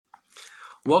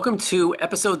Welcome to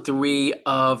episode 3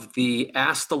 of the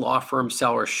Ask the Law Firm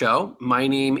Seller show. My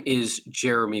name is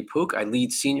Jeremy Poock. I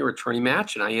lead Senior Attorney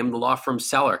Match, and I am the law firm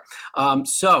seller.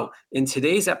 So in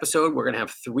today's episode, we're going to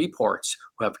have 3 parts.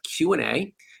 We'll have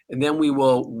Q&A, and then we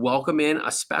will welcome in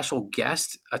a special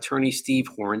guest, Attorney Steve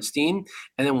Horenstein,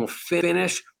 and then we'll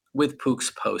finish with Poock's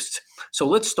post. So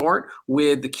let's start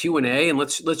with the Q&A, and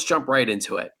let's jump right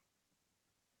into it.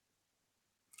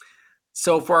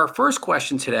 So for our first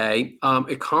question today,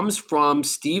 it comes from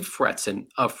Steve Fretzen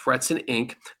of Fretzen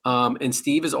Inc. And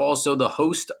Steve is also the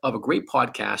host of a great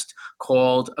podcast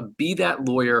called Be That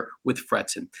Lawyer with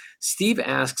Fretzen. Steve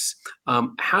asks,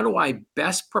 how do I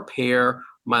best prepare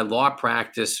my law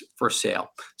practice for sale?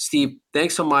 Steve,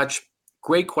 thanks so much.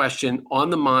 Great question on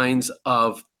the minds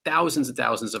of thousands and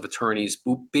thousands of attorneys,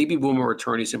 baby boomer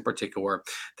attorneys in particular,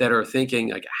 that are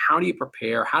thinking like, how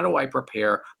do I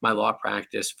prepare my law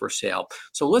practice for sale?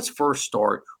 So let's first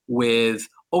start with,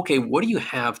 okay, what do you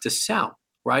have to sell,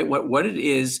 right? What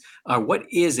is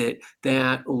it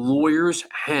that lawyers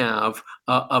have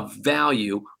of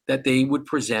value that they would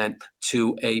present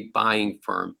to a buying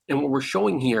firm? And what we're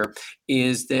showing here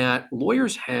is that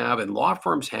lawyers have and law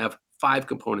firms have 5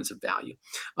 components of value.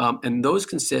 And those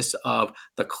consist of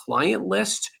the client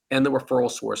list and the referral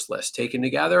source list. Taken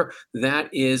together,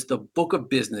 that is the book of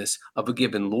business of a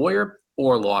given lawyer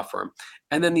or law firm.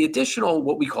 And then the additional,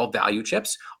 what we call value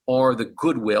chips, are the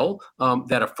goodwill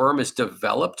that a firm has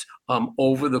developed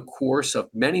over the course of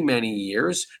many, many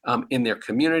years in their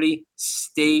community,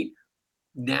 state,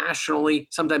 nationally,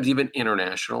 sometimes even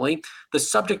internationally, the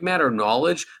subject matter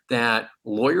knowledge that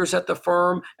lawyers at the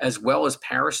firm as well as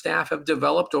parastaff have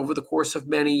developed over the course of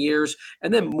many years,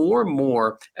 and then more and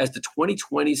more as the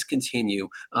 2020s continue,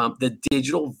 the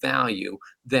digital value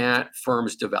that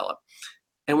firms develop.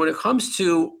 And when it comes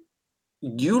to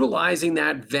utilizing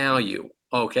that value,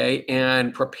 okay,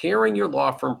 and preparing your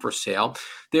law firm for sale,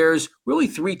 there's really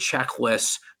 3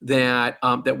 checklists that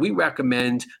we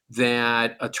recommend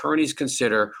that attorneys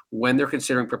consider when they're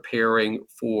considering preparing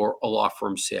for a law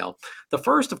firm sale. The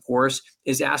first, of course,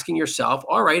 is asking yourself,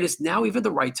 all right, is now even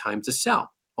the right time to sell?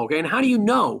 Okay, and how do you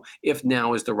know if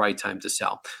now is the right time to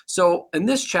sell? So in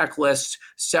this checklist,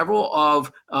 several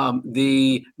of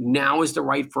the now is the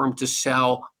right firm to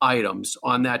sell items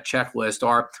on that checklist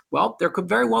are, well, there could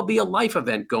very well be a life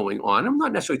event going on. I'm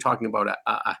not necessarily talking about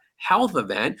a health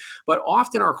event, but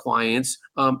often our clients,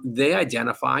 they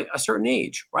identify a certain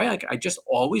age, right? Like I just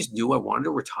always knew I wanted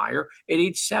to retire at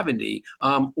age 70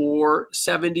 or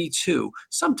 72,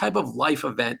 some type of life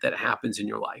event that happens in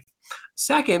your life.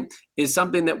 Second is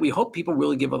something that we hope people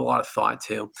really give a lot of thought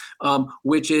to,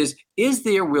 which is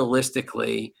there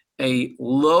realistically a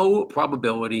low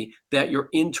probability that your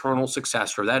internal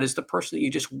successor, that is the person that you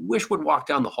just wish would walk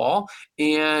down the hall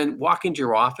and walk into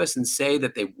your office and say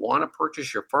that they want to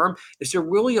purchase your firm, is there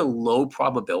really a low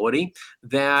probability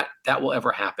that that will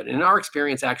ever happen? In our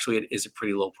experience, actually, it is a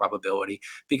pretty low probability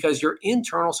because your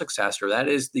internal successor, that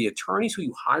is the attorneys who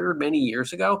you hired many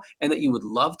years ago and that you would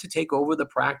love to take over the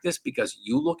practice because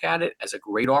you look at it as a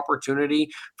great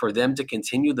opportunity for them to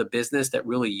continue the business that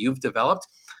really you've developed.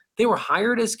 They were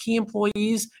hired as key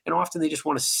employees, and often they just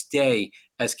want to stay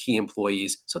as key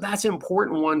employees. So that's an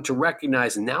important one to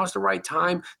recognize. And now is the right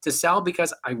time to sell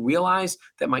because I realize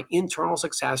that my internal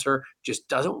successor just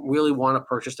doesn't really want to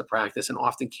purchase the practice and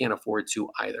often can't afford to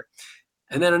either.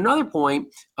 And then another point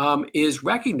is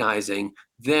recognizing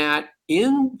that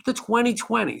in the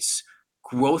 2020s,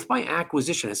 growth by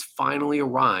acquisition has finally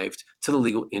arrived to the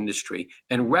legal industry,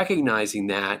 and recognizing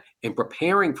that and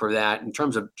preparing for that in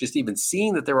terms of just even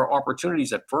seeing that there are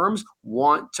opportunities that firms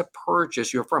want to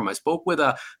purchase your firm. I spoke with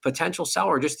a potential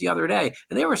seller just the other day,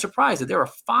 and they were surprised that there are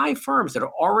 5 firms that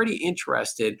are already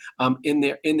interested in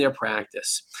their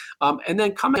practice. And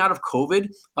then coming out of COVID,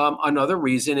 another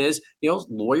reason is,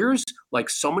 lawyers, like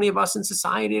so many of us in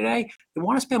society today, they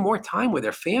want to spend more time with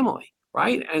their family.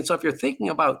 Right? And so if you're thinking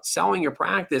about selling your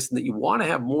practice and that you want to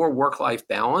have more work-life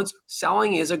balance,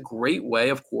 selling is a great way,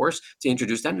 of course, to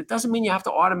introduce that. And it doesn't mean you have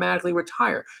to automatically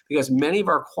retire because many of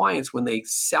our clients, when they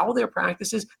sell their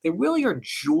practices, they really are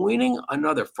joining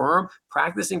another firm,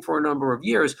 practicing for a number of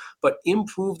years, but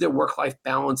improve their work-life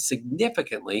balance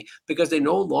significantly because they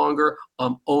no longer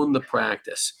own the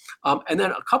practice. And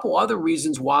then a couple other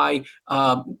reasons why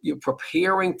you're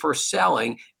preparing for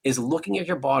selling is looking at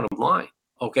your bottom line.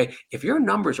 Okay, if your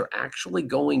numbers are actually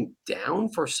going down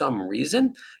for some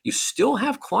reason, you still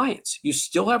have clients, you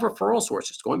still have referral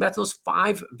sources. Going back to those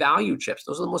 5 value chips,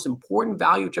 those are the most important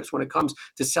value chips when it comes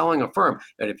to selling a firm.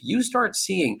 And if you start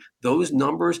seeing those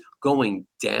numbers going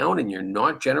down and you're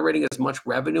not generating as much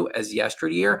revenue as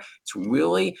yesteryear, it's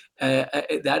really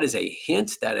that is a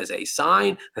hint, that is a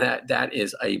sign, that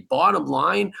is a bottom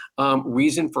line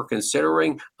reason for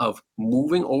considering of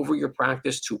moving over your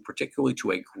practice to particularly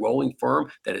to a growing firm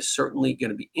that is certainly going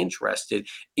to be interested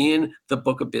in the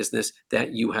book of business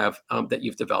that you have that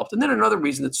you've developed. And then another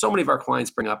reason that so many of our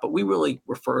clients bring up, but we really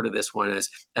refer to this one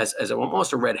as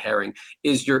almost a red herring,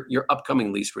 is your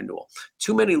upcoming lease renewal.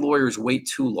 Too many lawyers wait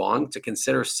too long to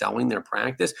consider selling their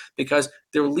practice because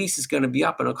their lease is going to be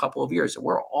up in a couple of years. And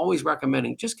we're always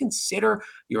recommending just consider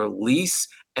your lease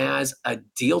as a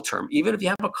deal term. Even if you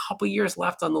have a couple years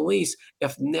left on the lease,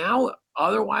 if now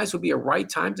otherwise would be a right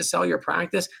time to sell your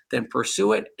practice, then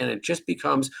pursue it, and it just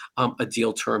becomes a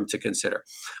deal term to consider.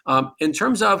 In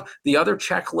terms of the other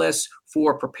checklists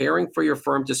for preparing for your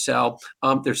firm to sell,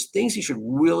 there's things you should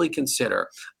really consider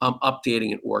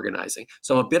updating and organizing.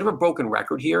 So I'm a bit of a broken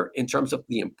record here in terms of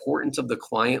the importance of the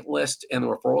client list and the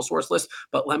referral source list,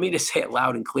 but let me just say it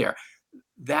loud and clear.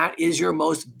 That is your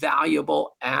most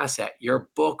valuable asset, your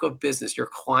book of business, your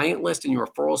client list and your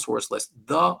referral source list,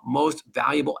 the most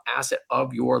valuable asset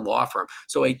of your law firm.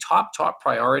 So a top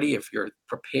priority if you're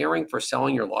preparing for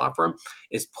selling your law firm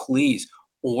is please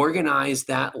organize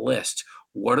that list.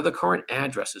 What are the current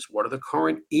addresses? What are the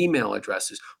current email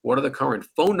addresses? What are the current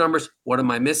phone numbers? What am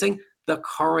I missing? The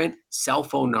current cell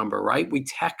phone number, right? We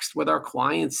text with our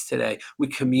clients today. We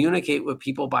communicate with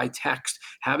people by text.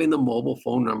 Having the mobile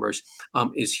phone numbers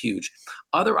is huge.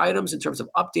 Other items in terms of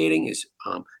updating is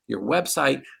your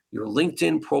website, your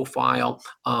LinkedIn profile.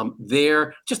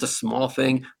 There, just a small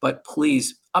thing, but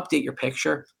please update your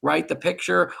picture, right? The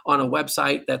picture on a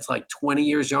website that's like 20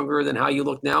 years younger than how you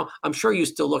look now. I'm sure you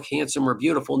still look handsome or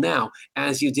beautiful now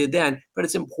as you did then, but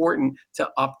it's important to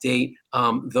update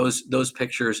those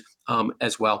pictures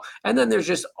as well. And then there's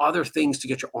just other things to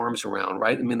get your arms around,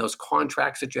 right? I mean, those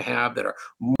contracts that you have that are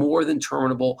more than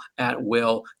terminable at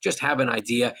will, just have an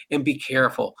idea and be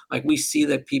careful. Like we see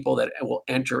that people that will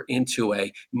enter into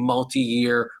a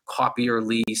multi-year copier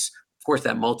lease. Of course,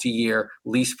 that multi-year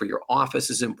lease for your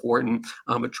office is important,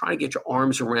 but try to get your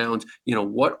arms around,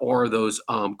 what are those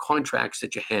contracts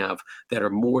that you have that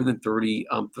are more than 30,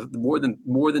 more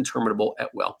than terminable at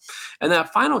will. And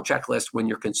that final checklist, when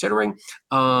you're considering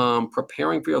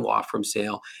preparing for your law firm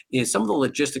sale, is some of the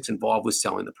logistics involved with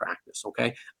selling the practice.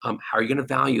 Okay, how are you going to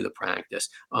value the practice?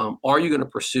 Are you going to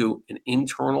pursue an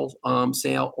internal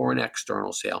sale or an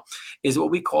external sale? Is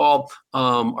what we call,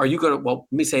 are you going to? Well,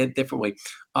 let me say it differently.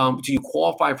 Do you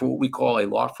qualify for what we call a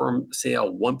law firm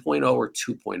sale 1.0 or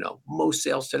 2.0? Most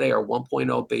sales today are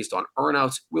 1.0 based on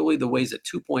earnouts. Really, the ways that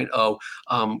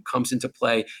 2.0 comes into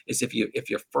play is if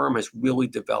your firm has really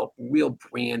developed real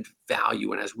brand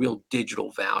value and has real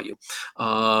digital value.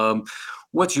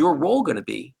 What's your role going to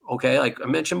be? Okay, like I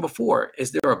mentioned before,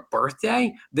 is there a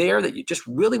birthday there that you just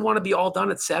really want to be all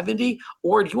done at 70?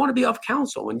 Or do you want to be of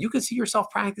counsel and you can see yourself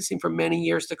practicing for many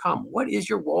years to come? What is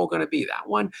your role going to be? That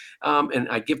one, and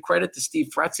I give credit to Steve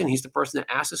Fretzen. He's the person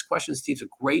that asked this question. Steve's a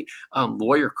great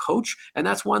lawyer coach, and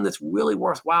that's one that's really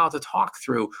worthwhile to talk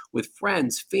through with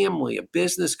friends, family, a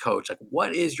business coach. Like,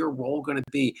 what is your role going to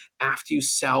be after you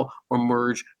sell or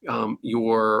merge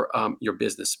your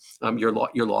business, your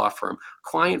law firm?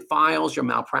 Client files, your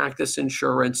malpractice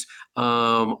insurance,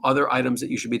 other items that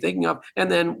you should be thinking of,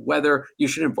 and then whether you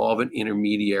should involve an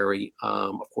intermediary.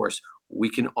 Of course, we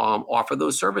can offer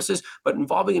those services, but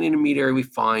involving an intermediary we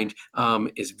find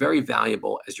is very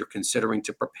valuable as you're considering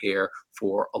to prepare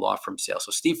for a law firm sale.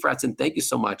 So Steve Fretzen, thank you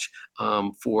so much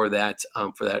for that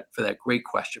great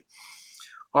question.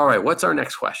 All right, what's our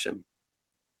next question?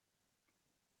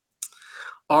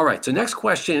 All right, so next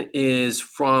question is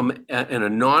from an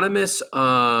anonymous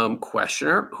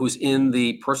questioner who's in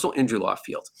the personal injury law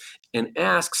field and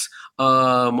asks,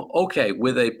 okay,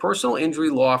 with a personal injury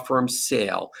law firm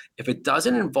sale, if it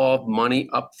doesn't involve money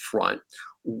up front,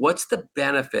 what's the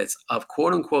benefits of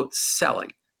quote unquote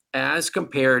selling as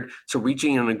compared to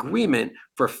reaching an agreement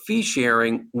for fee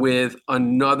sharing with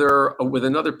another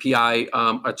PI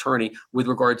attorney with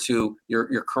regard to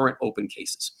your current open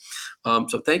cases?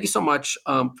 So thank you so much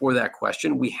for that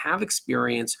question. We have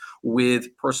experience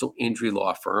with personal injury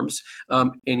law firms.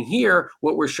 And here,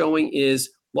 what we're showing is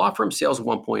law firm sales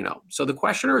 1.0. So the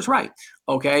questioner is right.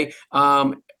 Okay,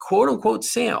 quote unquote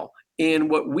sale in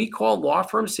what we call law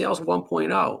firm sales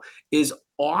 1.0 is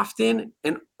often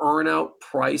an earnout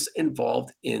price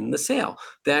involved in the sale.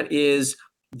 That is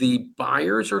the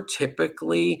buyers are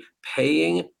typically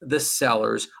paying the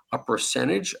sellers a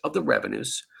percentage of the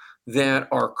revenues that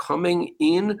are coming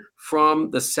in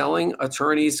from the selling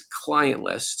attorney's client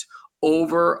list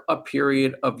over a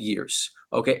period of years,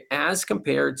 okay, as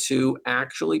compared to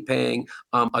actually paying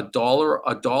a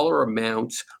dollar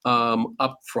amount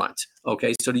up front.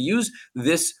 Okay, so to use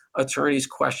this attorney's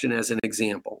question as an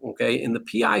example, okay, in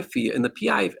the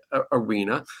PI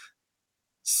arena,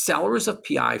 sellers of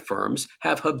PI firms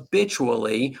have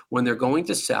habitually, when they're going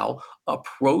to sell,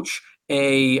 approach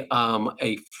a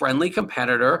friendly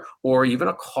competitor or even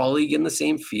a colleague in the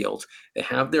same field. They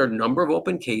have their number of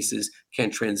open cases,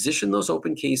 can transition those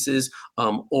open cases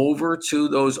over to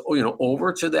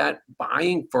that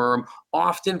buying firm,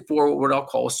 often for what I'll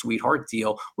call a sweetheart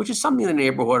deal, which is something in the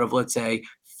neighborhood of, let's say,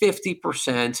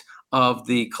 50% of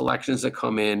the collections that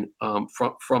come in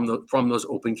from those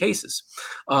open cases.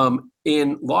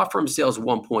 In Law Firm Sales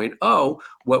 1.0,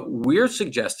 what we're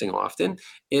suggesting often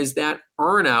is that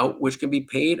earnout, which can be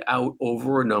paid out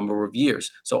over a number of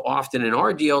years. So often in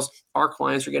our deals, our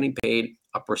clients are getting paid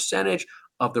a percentage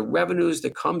of the revenues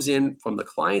that comes in from the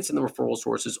clients and the referral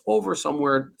sources over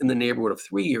somewhere in the neighborhood of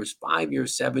 3 years, 5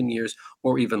 years, 7 years,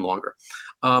 or even longer.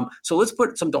 So let's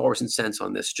put some dollars and cents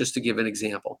on this just to give an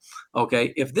example.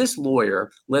 Okay, if this lawyer,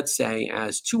 let's say,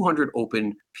 has 200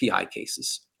 open PI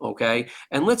cases, okay,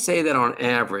 and let's say that on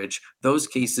average those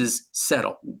cases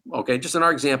settle, okay, just in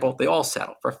our example, they all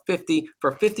settle for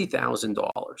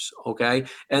 $50,000, okay,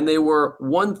 and they were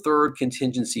 1/3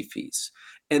 contingency fees.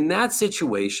 In that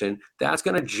situation, that's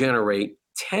going to generate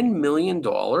 $10 million,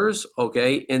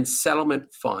 okay, in settlement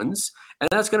funds, and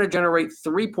that's going to generate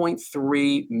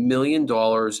 $3.3 million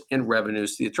in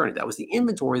revenues to the attorney. That was the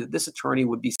inventory that this attorney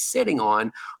would be sitting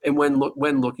on and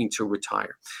when looking to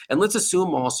retire. And let's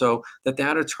assume also that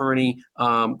that attorney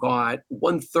got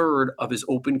 1/3 of his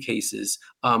open cases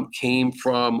came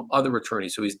from other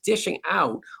attorneys. So he's dishing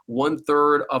out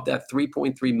 1/3 of that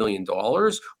 $3.3 million,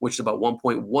 which is about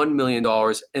 $1.1 million,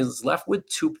 and is left with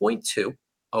 2.2.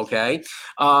 Okay,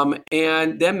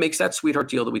 and then makes that sweetheart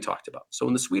deal that we talked about. So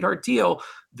in the sweetheart deal,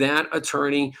 that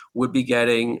attorney would be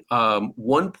getting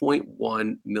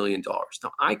 $1.1 million.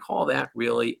 Now, I call that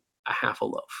really a half a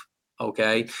loaf,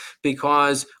 okay,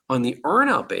 because on the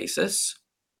earnout basis,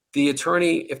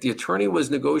 if the attorney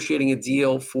was negotiating a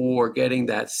deal for getting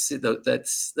that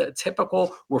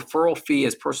typical referral fee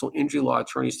as personal injury law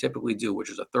attorneys typically do, which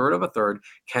is 1/3 of a third,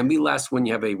 can be less when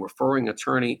you have a referring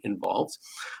attorney involved.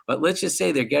 But let's just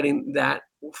say they're getting that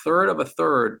 1/3 of a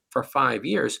third for 5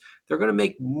 years, they're going to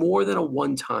make more than a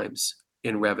 1 times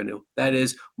in revenue. That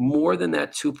is more than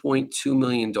that $2.2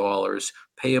 million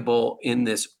payable in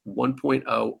this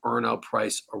 1.0 earnout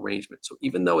price arrangement. So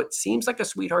even though it seems like a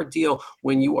sweetheart deal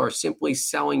when you are simply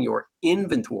selling your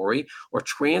inventory or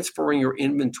transferring your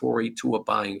inventory to a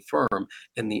buying firm,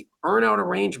 in the earnout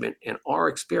arrangement, in our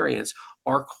experience,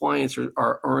 our clients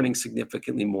are earning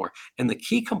significantly more. And the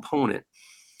key component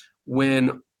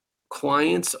when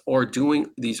clients are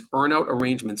doing these earnout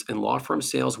arrangements in Law Firm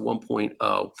Sales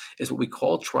 1.0 is what we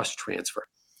call trust transfer,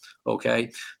 okay?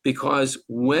 Because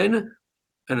when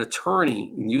an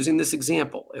attorney, using this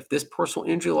example, if this personal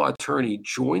injury law attorney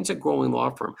joins a growing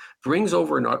law firm, brings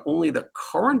over not only the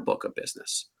current book of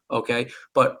business, okay,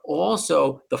 but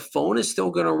also the phone is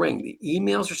still going to ring, the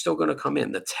emails are still going to come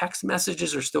in, the text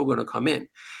messages are still going to come in,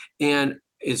 and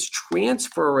is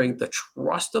transferring the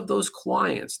trust of those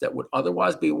clients that would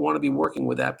otherwise want to be working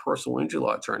with that personal injury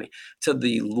law attorney to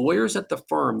the lawyers at the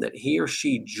firm that he or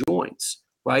she joins,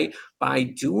 right? By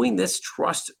doing this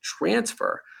trust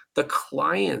transfer, the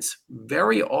clients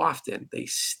very often they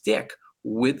stick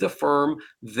with the firm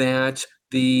that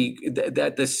the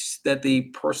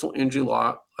personal injury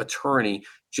law attorney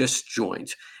just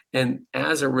joined. And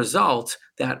as a result,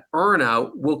 that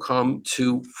earnout will come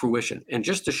to fruition. And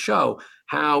just to show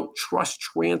how trust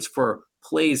transfer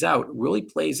plays out, it really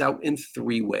plays out in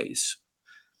 3 ways.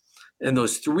 And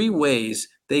those 3 ways,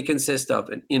 they consist of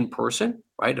an in-person,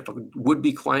 right? If a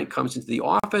would-be client comes into the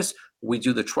office, we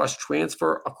do the trust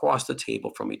transfer across the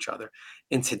table from each other.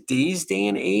 In today's day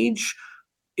and age,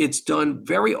 it's done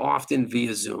very often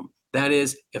via Zoom. That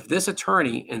is, if this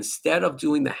attorney, instead of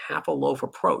doing the half a loaf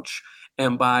approach,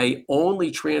 and by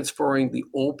only transferring the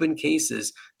open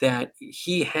cases that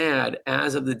he had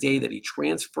as of the day that he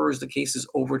transfers the cases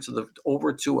over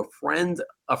to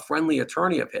a friendly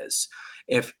attorney of his,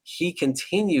 if he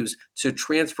continues to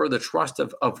transfer the trust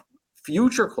of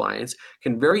future clients,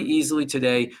 can very easily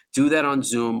today do that on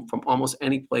Zoom from almost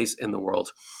any place in the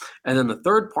world. And then the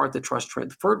third part,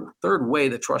 third way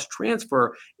the trust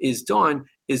transfer is done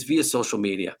is via social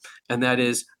media. And that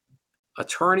is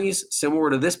attorneys similar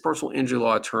to this personal injury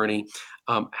law attorney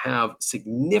have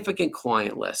significant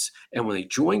client lists. And when they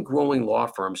join growing law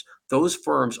firms, those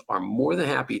firms are more than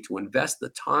happy to invest the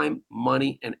time,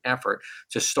 money, and effort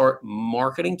to start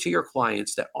marketing to your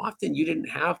clients that often you didn't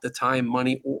have the time,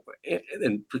 money,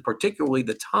 and particularly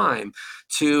the time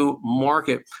to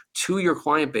market to your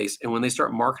client base. And when they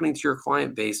start marketing to your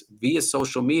client base via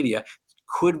social media,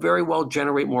 could very well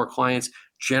generate more clients,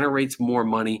 generates more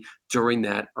money during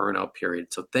that earnout period.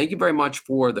 So thank you very much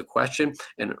for the question.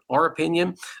 And in our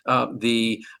opinion,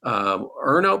 the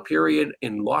earnout period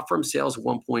in law firm sales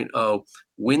 1.0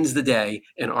 wins the day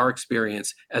in our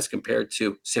experience as compared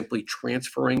to simply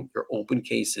transferring your open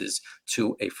cases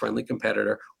to a friendly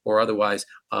competitor or otherwise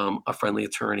a friendly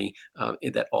attorney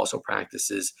that also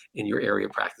practices in your area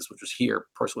of practice, which was here,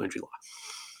 personal injury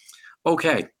law.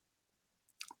 Okay,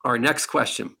 our next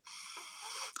question.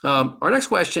 Our next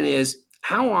question is,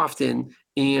 how often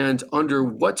and under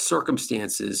what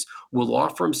circumstances will law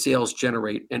firm sales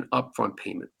generate an upfront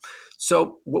payment?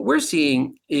 So what we're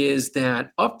seeing is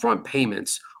that upfront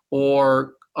payments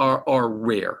are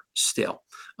rare still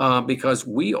because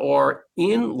we are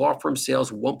in law firm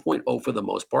sales 1.0 for the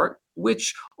most part,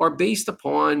 which are based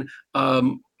upon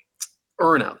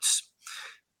earnouts.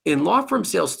 In law firm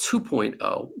sales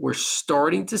 2.0, we're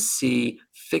starting to see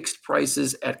fixed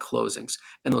prices at closings.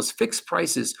 And those fixed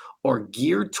prices are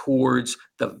geared towards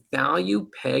the value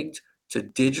pegged to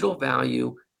digital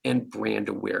value and brand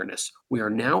awareness. We are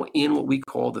now in what we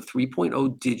call the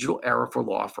 3.0 digital era for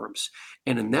law firms.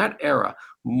 And in that era,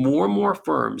 more and more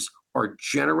firms are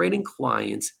generating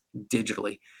clients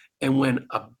digitally. And when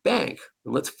a bank,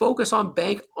 let's focus on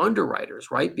bank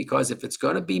underwriters, right? Because if it's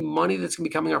going to be money that's going to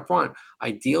be coming up front,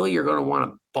 ideally you're going to want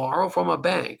to borrow from a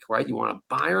bank, right? You want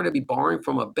a buyer to be borrowing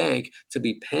from a bank to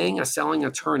be paying a selling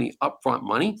attorney upfront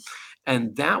money.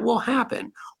 And that will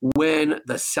happen when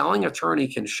the selling attorney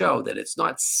can show that it's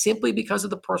not simply because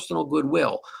of the personal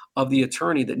goodwill of the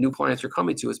attorney that new clients are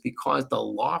coming to. It's because the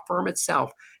law firm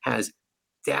itself has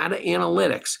data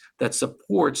analytics that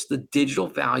supports the digital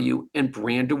value and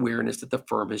brand awareness that the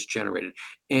firm has generated.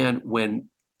 And when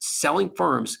selling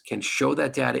firms can show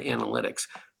that data analytics,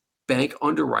 bank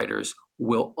underwriters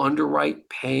will underwrite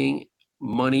paying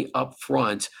money up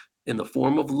front in the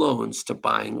form of loans to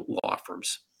buying law firms.